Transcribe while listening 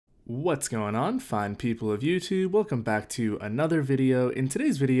What's going on, fine people of YouTube? Welcome back to another video. In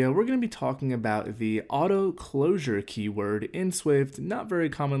today's video, we're going to be talking about the auto closure keyword in Swift, not very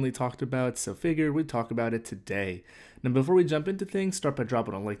commonly talked about, so figured we'd talk about it today. Now before we jump into things, start by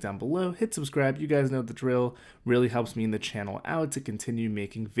dropping a link down below, hit subscribe, you guys know the drill, really helps me and the channel out to continue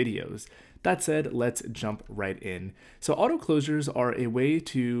making videos. That said, let's jump right in. So auto closures are a way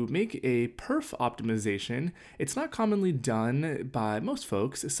to make a perf optimization. It's not commonly done by most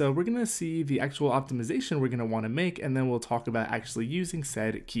folks, so we're gonna see the actual optimization we're gonna wanna make, and then we'll talk about actually using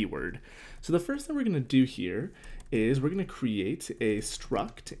said keyword. So the first thing we're gonna do here is we're going to create a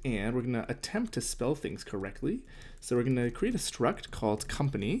struct and we're going to attempt to spell things correctly. So we're going to create a struct called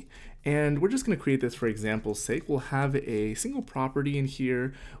company, and we're just going to create this for example's sake. We'll have a single property in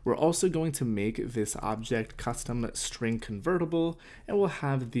here. We're also going to make this object custom string convertible, and we'll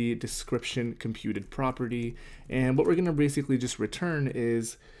have the description computed property. And what we're going to basically just return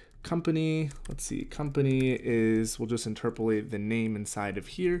is company. Let's see, company is, we'll just interpolate the name inside of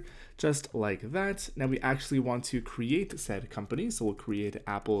here, just like that. Now we actually want to create said company, so we'll create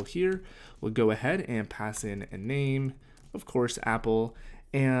Apple here. We'll go ahead and pass in a name, of course, Apple.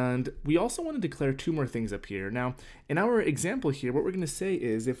 And we also want to declare two more things up here. Now, in our example here, what we're going to say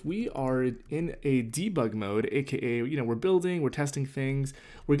is if we are in a debug mode, aka, we're building, we're testing things,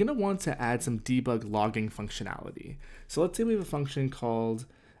 we're going to want to add some debug logging functionality. So let's say we have a function called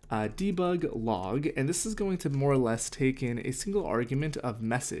debug log, and this is going to more or less take in a single argument of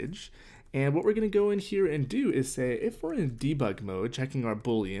message. And what we're going to go in here and do is say, if we're in debug mode, checking our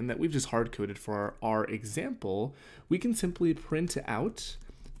boolean that we've just hard coded for our example, we can simply print out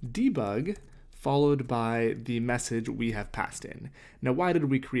debug followed by the message we have passed in. Now, why did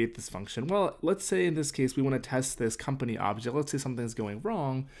we create this function? Well, let's say in this case we want to test this company object. Let's say something's going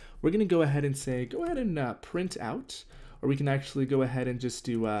wrong. We're going to go ahead and say, go ahead and print out. Or we can actually go ahead and just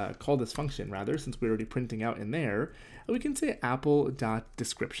do call this function rather, since we're already printing out in there. And we can say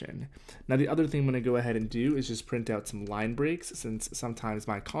apple.description. Now the other thing I'm going to go ahead and do is just print out some line breaks, since sometimes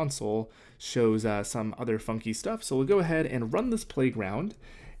my console shows some other funky stuff. So we'll go ahead and run this playground,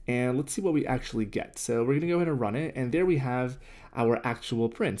 and let's see what we actually get. So we're going to go ahead and run it, and there we have our actual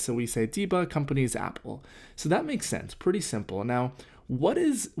print. So we say debug company is Apple. So that makes sense, pretty simple. Now, what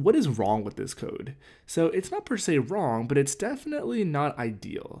is wrong with this code? So it's not per se wrong, but it's definitely not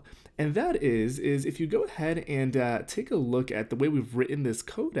ideal. And that is if you go ahead and take a look at the way we've written this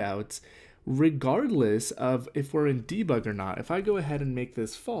code out, regardless of if we're in debug or not, if I go ahead and make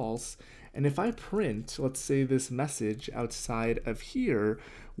this false, and if I print, let's say, this message outside of here,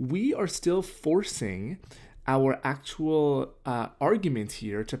 we are still forcing our actual argument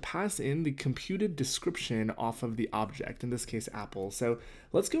here to pass in the computed description off of the object, in this case Apple. So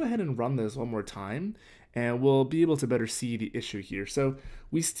let's go ahead and run this one more time, and we'll be able to better see the issue here. So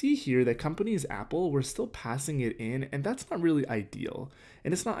we see here that company is Apple, we're still passing it in, and that's not really ideal.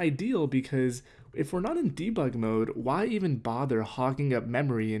 And it's not ideal because if we're not in debug mode, why even bother hogging up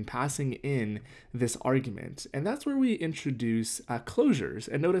memory and passing in this argument? And that's where we introduce closures.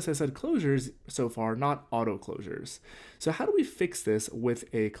 And notice I said closures so far, not auto closures. So how do we fix this with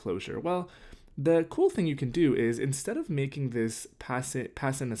a closure? Well, the cool thing you can do is, instead of making this pass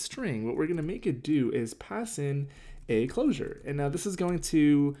in a string, what we're going to make it do is pass in a closure. And now this is going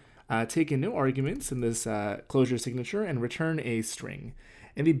to take in no arguments in this closure signature and return a string.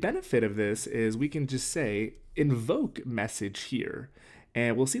 And the benefit of this is we can just say invoke message here,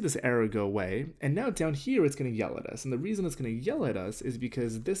 and we'll see this error go away. And now down here it's going to yell at us. And the reason it's going to yell at us is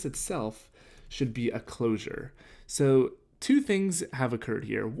because this itself should be a closure. So two things have occurred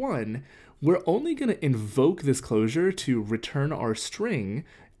here. One, we're only going to invoke this closure to return our string,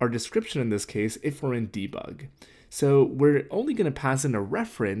 our description in this case, if we're in debug. So we're only going to pass in a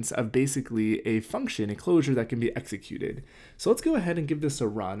reference of basically a function, a closure that can be executed. So let's go ahead and give this a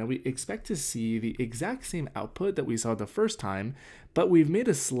run, and we expect to see the exact same output that we saw the first time, but we've made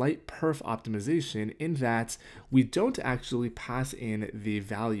a slight perf optimization in that we don't actually pass in the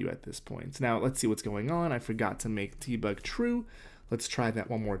value at this point. Now let's see what's going on. I forgot to make debug true. Let's try that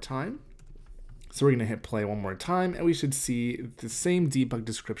one more time. So we're going to hit play one more time, and we should see the same debug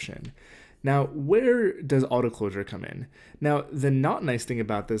description. Now, where does AutoClosure come in? Now, the not nice thing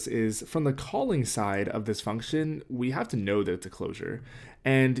about this is, from the calling side of this function, we have to know that it's a closure.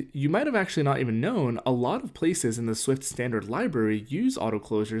 And you might have actually not even known, a lot of places in the Swift standard library use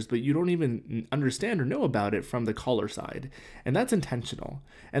AutoClosures, but you don't even understand or know about it from the caller side. And that's intentional.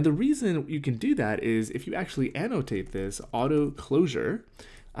 And the reason you can do that is if you actually annotate this AutoClosure,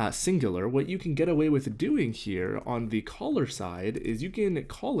 singular, what you can get away with doing here on the caller side is you can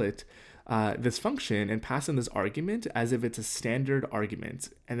call it this function and pass in this argument as if it's a standard argument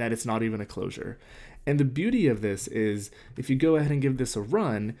and that it's not even a closure. And the beauty of this is if you go ahead and give this a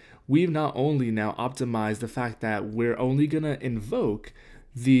run, we've not only now optimized the fact that we're only going to invoke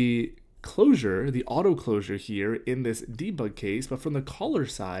the closure, the auto closure here in this debug case, but from the caller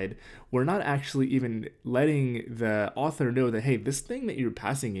side, we're not actually even letting the author know that, hey, this thing that you're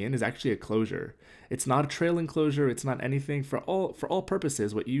passing in is actually a closure. It's not a trailing closure. It's not anything. For all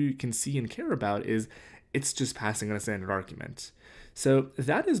purposes, what you can see and care about is it's just passing in a standard argument. So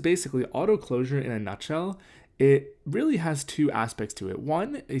that is basically auto closure in a nutshell. It really has two aspects to it.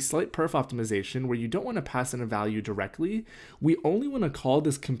 One, a slight perf optimization where you don't want to pass in a value directly. We only want to call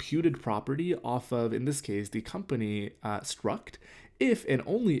this computed property off of, in this case, the company struct, if and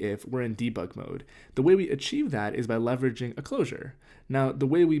only if we're in debug mode. The way we achieve that is by leveraging a closure. Now, the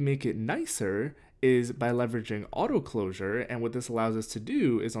way we make it nicer is by leveraging auto closure, and what this allows us to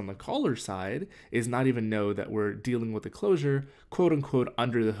do is on the caller side is not even know that we're dealing with a closure, quote unquote,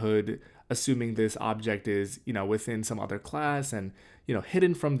 under the hood, assuming this object is, within some other class and,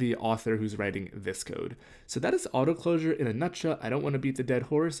 hidden from the author who's writing this code. So that is auto closure in a nutshell. I don't want to beat the dead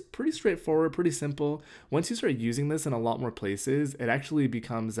horse. Pretty straightforward, pretty simple. Once you start using this in a lot more places, it actually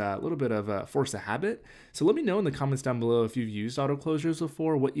becomes a little bit of a force of habit. So let me know in the comments down below if you've used auto closures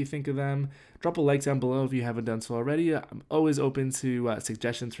before, what you think of them. Drop a like down below if you haven't done so already. I'm always open to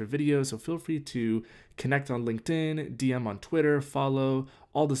suggestions for videos, so feel free to connect on LinkedIn, DM on Twitter, follow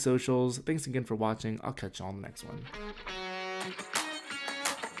all the socials. Thanks again for watching. I'll catch you on the next one.